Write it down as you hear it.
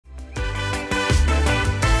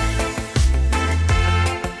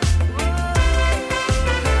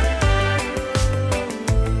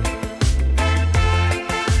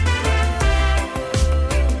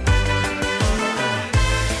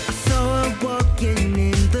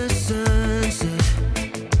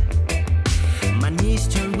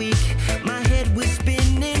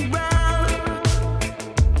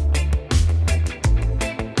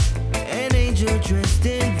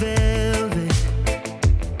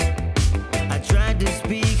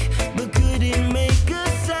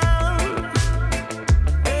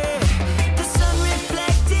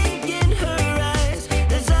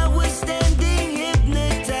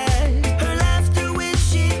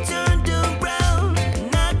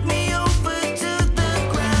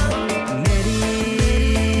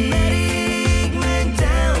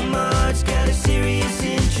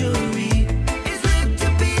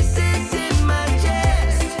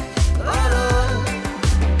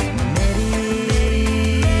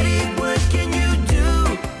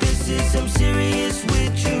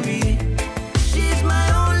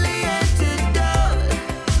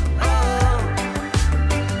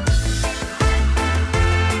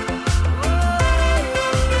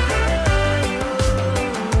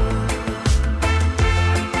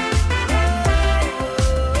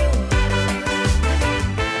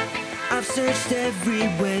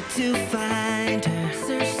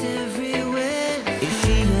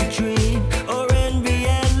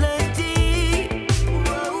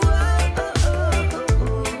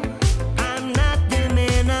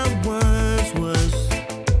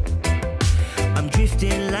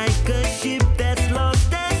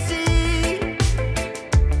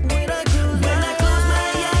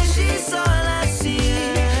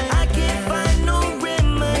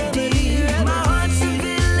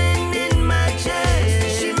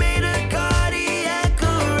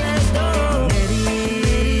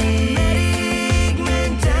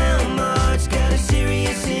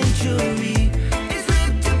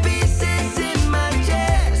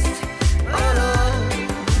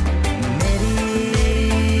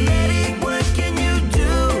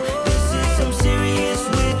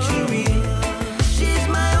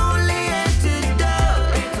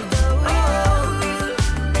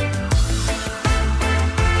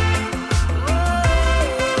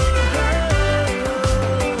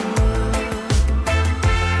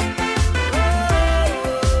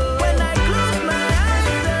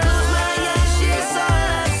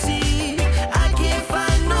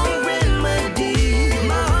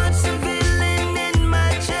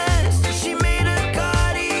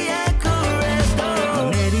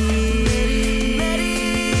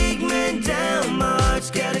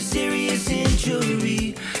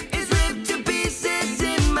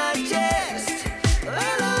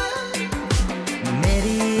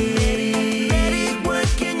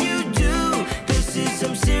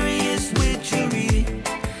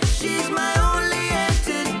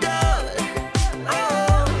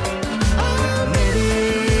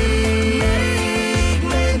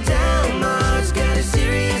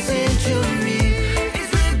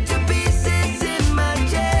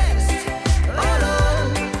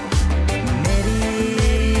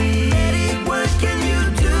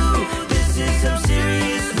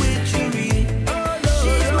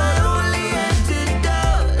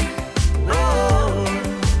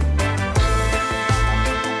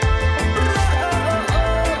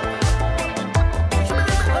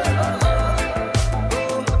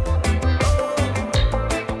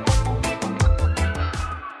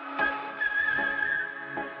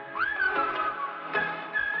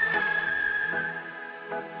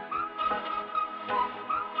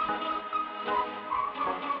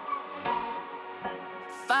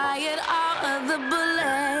fired all of the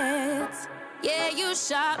bullets. Yeah, you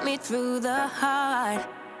shot me through the heart,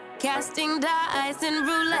 casting dice and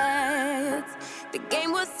roulette. The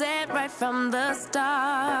game was set right from the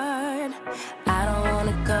start. I don't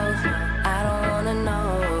wanna go, I don't wanna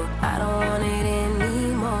know, I don't want it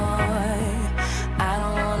anymore. I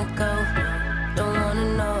don't wanna go, don't wanna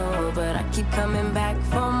know, but I keep coming back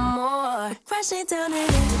for more. Crashing down in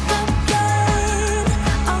the rain,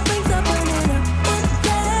 all things are burning up in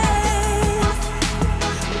flames.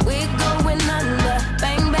 We're going under,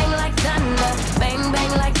 bang bang like thunder, bang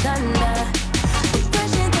bang like thunder.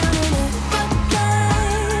 Crashing down in the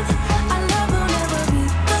rain, our love will never be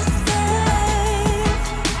the same.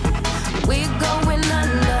 We're going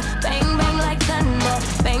under, bang bang like thunder,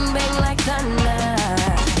 bang bang like thunder.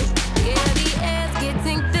 Yeah, the air's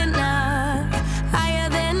getting thinner, higher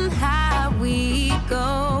than high we go.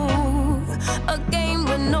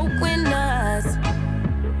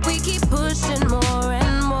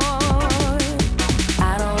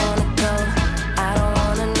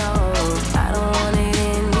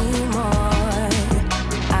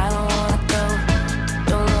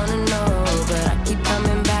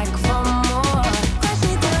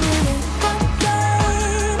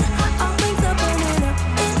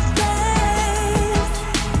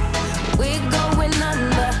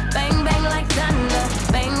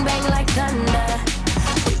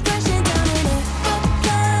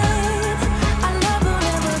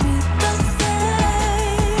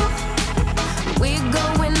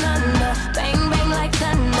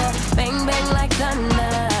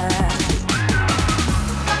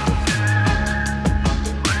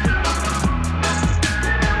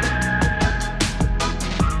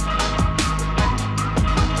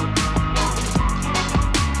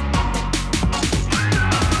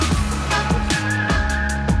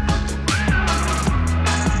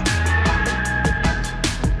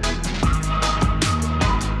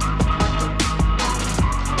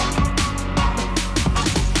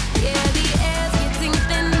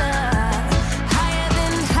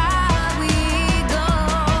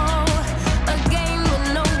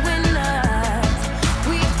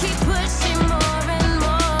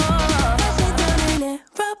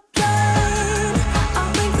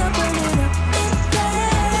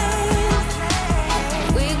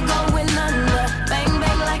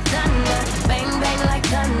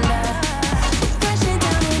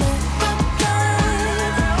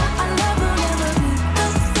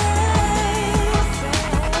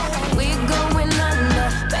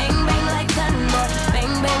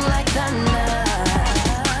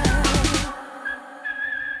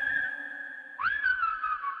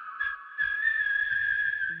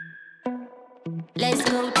 Let's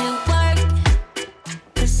go to work,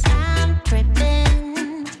 'cause I'm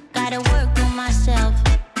tripping. Gotta work on myself,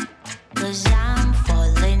 'cause I'm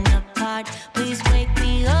falling apart. Please wake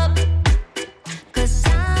me up, 'cause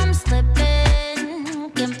I'm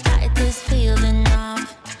slipping. Can't fight this feeling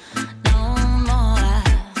off no more.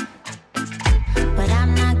 But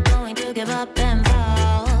I'm not going to give up and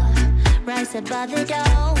fall. Rise above the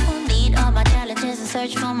door, need all my challenges and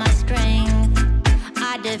search for my strength.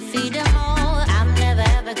 I defeat them all, I'm never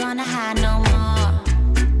ever gonna hide no more.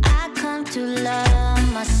 I come to love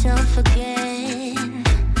myself again,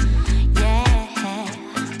 yeah.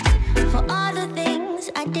 For all the things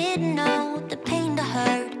I didn't know, the pain, the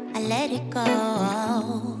hurt, I let it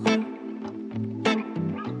go.